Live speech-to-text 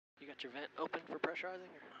Got your vent open for pressurizing?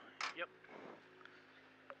 Or? Yep.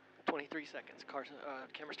 23 seconds.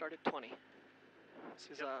 Camera started. 20.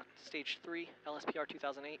 This is stage 3, LSPR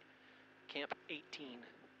 2008, Camp 18.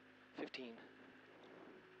 15.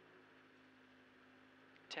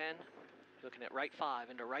 10. You're looking at right 5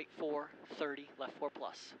 into right 4, 30, left 4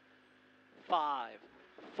 plus. 5,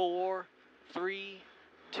 4, 3,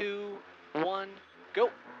 2, 1, go.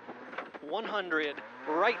 100,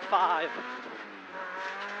 right 5,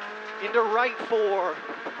 into right 4,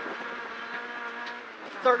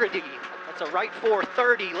 30, that's a right 4,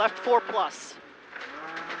 30, left 4 plus.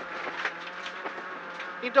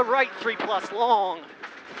 Into right 3 plus, long.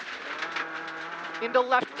 Into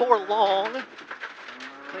left 4 long.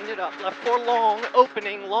 Clean it up, left 4 long,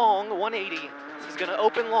 opening long, 180. This is gonna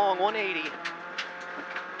open long, 180.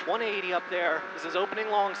 180 up there. This is opening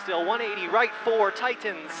long still, 180, right 4,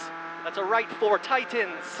 tightens. That's a right 4,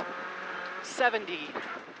 tightens. 70,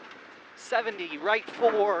 70, right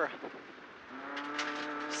 4,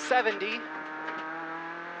 70,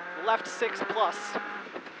 left 6 plus.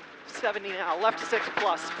 70 now, left 6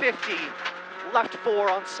 plus, 50, left 4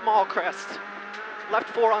 on small crest. Left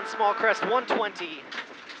 4 on small crest, 120.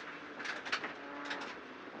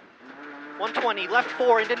 120, left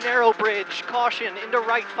 4 into narrow bridge, caution, into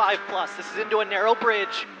right 5 plus. This is into a narrow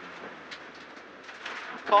bridge.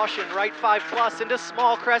 Caution, right 5 plus, into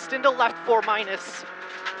small crest, into left 4 minus.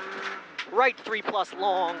 Right 3 plus,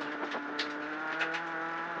 long.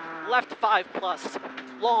 Left 5 plus,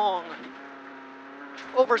 long.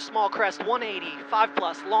 Over small crest, 180, 5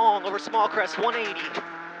 plus, long, over small crest, 180.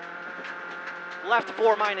 Left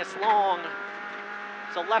 4 minus, long.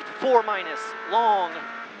 So left 4 minus, long.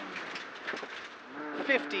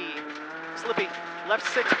 50, slippy, left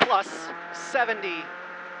 6 plus, 70.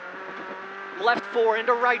 Left 4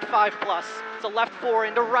 into right 5 plus. So left 4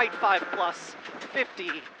 into right 5 plus, 50.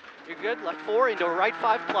 You're good, left 4 into right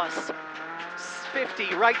 5 plus.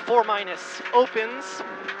 50, right 4 minus, opens.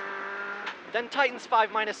 Then tightens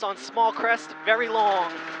 5 minus on small crest, very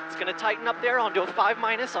long. It's gonna tighten up there onto a 5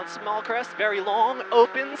 minus on small crest, very long,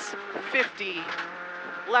 opens, 50.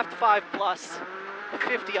 Left 5 plus,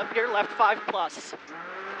 50 up here, left 5 plus.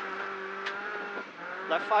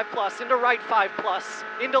 Left 5 plus, into right 5 plus,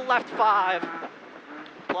 into left 5.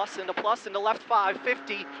 Plus, into left 5,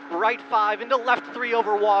 50, right 5, into left 3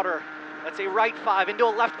 over water. That's a right 5, into a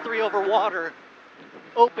left 3 over water.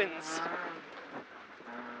 Opens.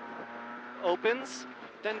 Opens,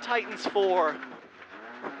 then tightens 4.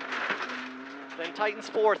 Then tightens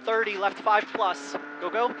 4, 30, left 5 plus. Go,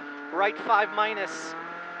 go. Right 5 minus,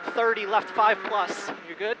 30, left 5 plus.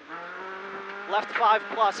 You're good? Left 5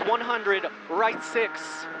 plus, 100, right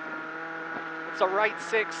 6. It's a right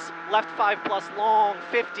 6, left 5 plus, long,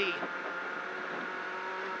 50.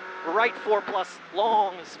 Right 4 plus,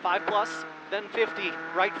 long is 5 plus, then 50.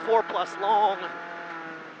 Right 4 plus, long.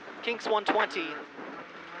 Kinks 120.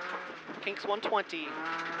 Kinks 120.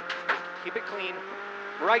 Keep it clean.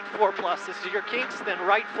 Right 4 plus, this is your kinks, then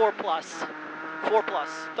right 4 plus. 4 plus,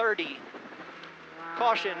 30.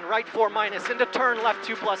 Caution, right 4 minus, into turn left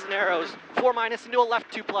 2 plus narrows. 4 minus into a left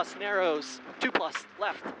 2 plus narrows. 2 plus,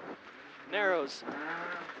 left, narrows.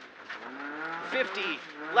 50,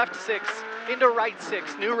 left 6, into right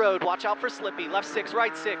 6, new road, watch out for slippy. Left 6,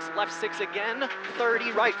 right 6, left 6 again.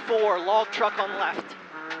 30, right 4, log truck on left.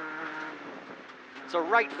 So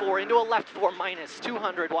right 4 into a left 4 minus,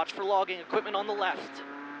 200, watch for logging equipment on the left.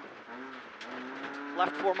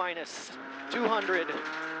 Left 4 minus, 200.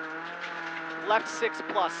 Left 6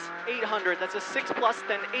 plus, 800, that's a 6 plus,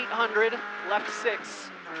 then 800. Left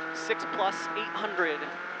 6, 6 plus, 800.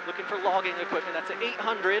 Looking for logging equipment, that's an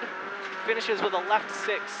 800. Finishes with a left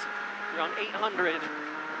 6, you're on 800.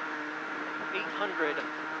 800,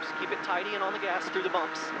 just keep it tidy and on the gas through the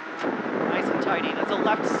bumps. Nice and tidy, that's a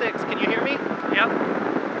left 6, can you hear me? Yep.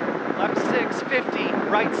 Left 6, 50,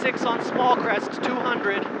 right 6 on small crest,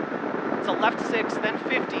 200. It's a left 6, then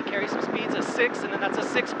 50, carry some speeds, a 6, and then that's a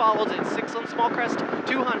 6 follows it. 6 on small crest,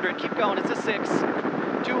 200, keep going, it's a 6.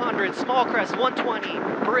 200, small crest, 120,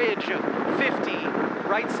 bridge, 50,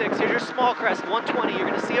 right 6, here's your small crest, 120, you're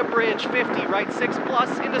gonna see a bridge, 50, right 6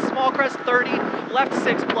 plus, into small crest, 30, left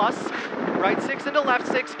 6 plus, right 6 into left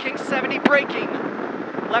 6, king 70, braking.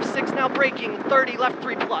 Left 6 now braking, 30, left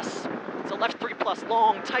 3 plus. It's a left 3 plus,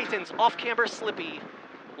 long, tightens, off camber, slippy.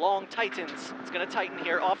 Long tightens, it's gonna tighten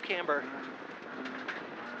here, off camber.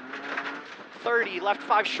 30, left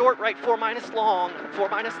 5 short, right 4 minus long, 4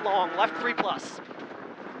 minus long, left 3 plus.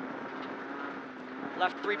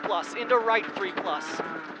 Left 3 plus, into right 3 plus.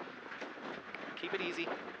 Keep it easy.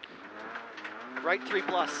 Right 3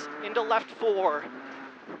 plus, into left 4.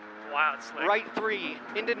 Wow, it's slick. Right 3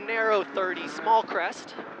 into narrow 30, small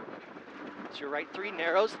crest. It's your right 3,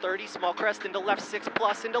 narrows, 30, small crest, into left 6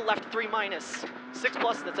 plus, into left 3 minus. 6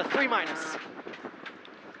 plus, that's a 3 minus.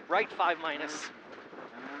 Right 5 minus.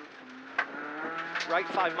 Right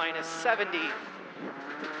 5 minus, 70.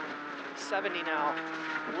 70 now.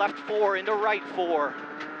 Left 4 into right 4,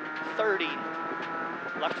 30.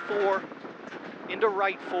 Left 4 into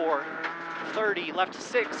right 4, 30. Left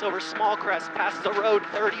 6 over small crest, past the road,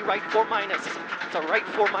 30, right 4 minus. It's a right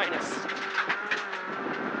 4 minus.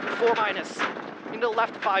 4 minus, into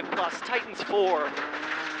left 5 plus, tightens 4,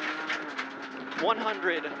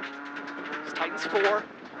 100, tightens 4,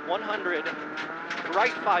 100,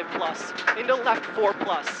 right 5 plus, into left 4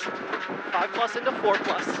 plus, 5 plus into 4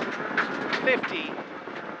 plus, 50,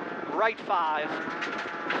 right 5,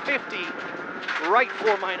 50, right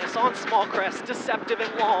 4 minus, on small crest, deceptive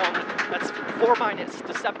and long, that's 4 minus,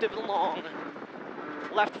 deceptive and long,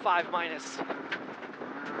 left 5 minus,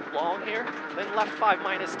 long here, then left 5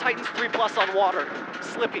 minus, tightens 3 plus on water,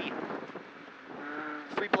 slippy,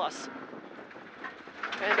 3 plus,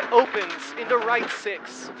 and opens into right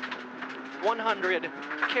 6, 100,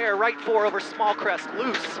 care, right 4 over small crest,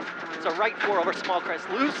 loose, it's a right 4 over small crest,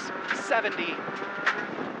 loose, 70,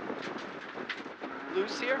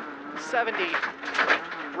 loose here, 70,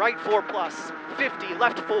 right 4 plus, 50,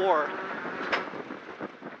 left 4,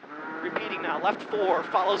 repeating now, left 4,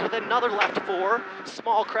 follows with another left 4,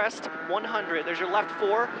 small crest, 100. There's your left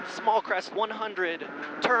 4, small crest, 100.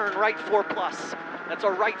 Turn, right 4 plus. That's a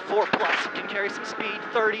right 4 plus. You can carry some speed,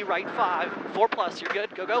 30, right 5. 4 plus, you're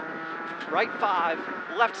good, go, go. Right 5,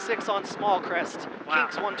 left 6 on small crest, wow.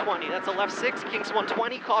 kinks 120. That's a left 6, kinks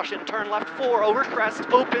 120, caution, turn left 4, over crest,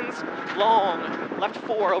 opens, long. Left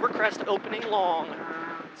 4, over crest, opening long.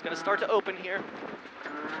 It's gonna start to open here.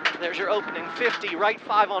 There's your opening, 50, right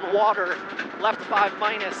 5 on water, left 5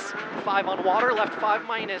 minus, 5 on water, left 5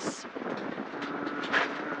 minus.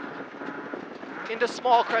 Into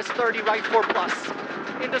small crest, 30, right 4 plus.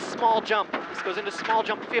 Into small jump, this goes into small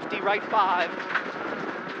jump, 50, right 5.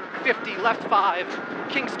 50, left 5,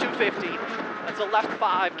 kinks 250. That's a left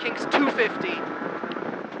 5, kinks 250.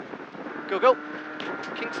 Go, go.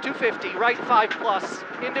 Kinks 250, right 5 plus,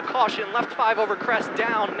 into caution, left 5 over crest,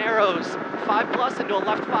 down, narrows. 5 plus into a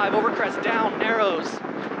left 5 over crest, down, narrows.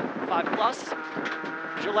 5 plus,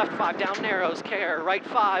 there's your left 5, down, narrows, care, right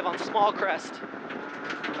 5 on small crest.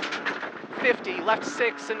 50, left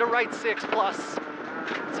 6 into right 6 plus.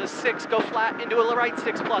 It's a 6, go flat into a right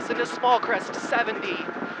 6 plus, into small crest, 70.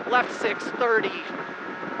 Left 6, 30.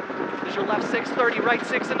 There's your left 6, 30, right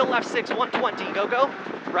 6 into left 6, 120. Go, go.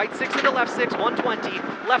 Right 6 into left 6, 120.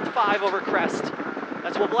 Left 5 over crest.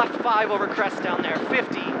 That's what left 5 over crest down there,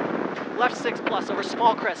 50. Left 6 plus over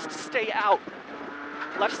small crest, stay out.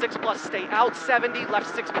 Left 6 plus, stay out, 70.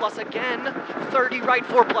 Left 6 plus again, 30, right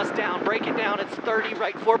 4 plus down. Break it down, it's 30,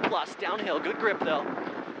 right 4 plus. Downhill, good grip though.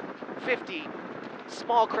 50.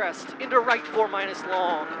 Small crest, into right 4 minus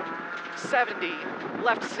long, 70,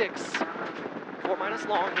 left 6, 4 minus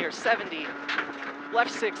long here, 70,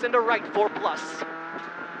 left 6 into right 4 plus,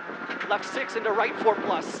 left 6 into right 4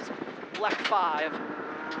 plus, left 5,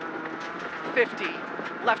 50,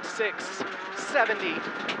 left 6, 70,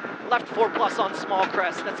 left 4 plus on small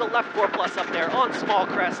crest, that's a left 4 plus up there, on small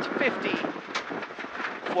crest, 50,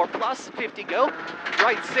 4 plus, 50 go,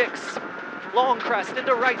 right 6, long crest,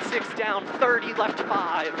 into right 6 down, 30, left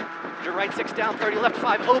 5. Into right 6 down, 30, left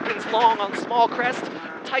 5, opens long on small crest,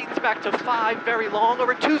 tightens back to 5, very long,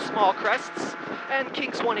 over 2 small crests, and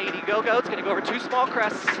kinks 180. Go, go, it's gonna go over 2 small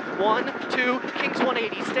crests, 1, 2, kinks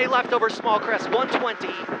 180, stay left over small crest,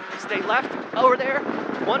 120, stay left, over there,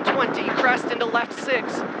 120, crest into left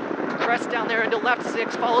 6, crest down there into left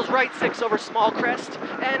 6, follows right 6 over small crest,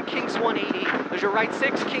 and kinks 180. There's your right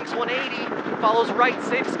 6, kinks 180, follows right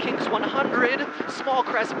 6, kinks 100, small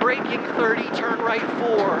crest braking 30, turn right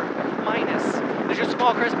 4, minus. There's your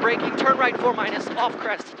small crest braking, turn right 4 minus, off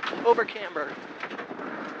crest, over camber.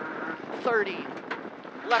 30,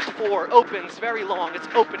 left 4, opens, very long, it's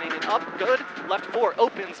opening and up, good. Left 4,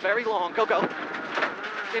 opens, very long, go, go.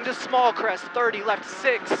 Into small crest, 30, left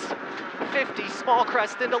 6, 50, small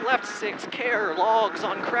crest into left 6, care, logs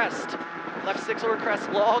on crest. Left 6 over crest,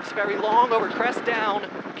 logs, very long, over crest down,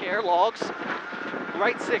 care, logs.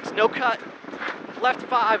 Right 6, no cut. Left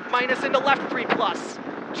 5, minus into left 3 plus.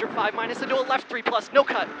 It's your 5 minus into a left 3 plus, no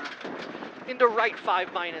cut. Into right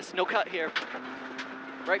 5 minus, no cut here.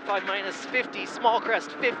 Right 5 minus, 50, small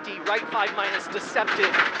crest, 50, right 5 minus,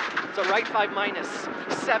 deceptive. It's a right 5 minus,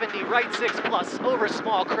 70, right 6 plus, over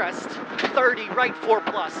small crest, 30, right 4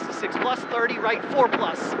 plus, 6 plus, 30, right 4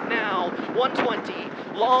 plus. Now, 120,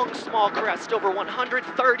 long small crest over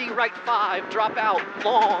 130, right 5, drop out,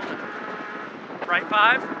 long. Right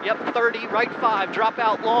 5? Yep, 30, right 5, drop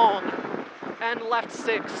out, long. And left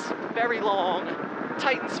 6, very long.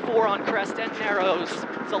 Tightens 4 on crest and narrows.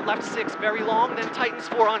 So left 6, very long, then tightens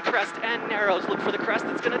 4 on crest and narrows. Look for the crest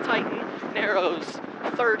that's gonna tighten, narrows,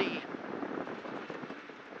 30.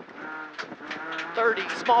 30,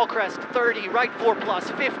 small crest, 30, right 4 plus,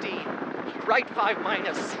 50, right 5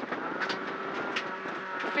 minus,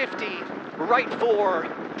 50, right 4,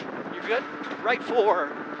 you're good? Right 4,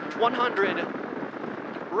 100,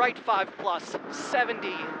 right 5 plus, 70,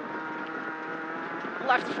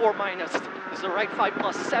 left 4 minus, this is a right 5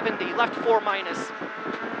 plus, 70, left 4 minus,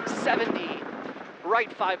 70,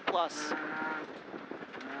 right 5 plus,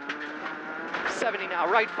 70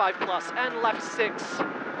 now, right 5 plus, and left 6,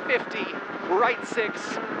 50, right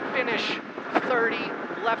 6, finish, 30,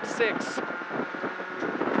 left 6,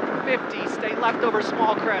 50, stay left over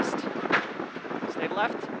small crest, stay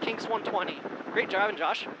left, kinks 120. Great driving,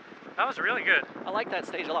 Josh. That was really good. I like that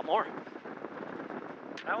stage a lot more.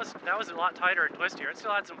 That was a lot tighter and twistier. It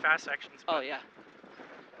still had some fast sections. Oh yeah.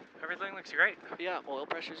 Everything looks great. Yeah, oil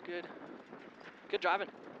pressure's good. Good driving.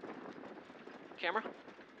 Camera?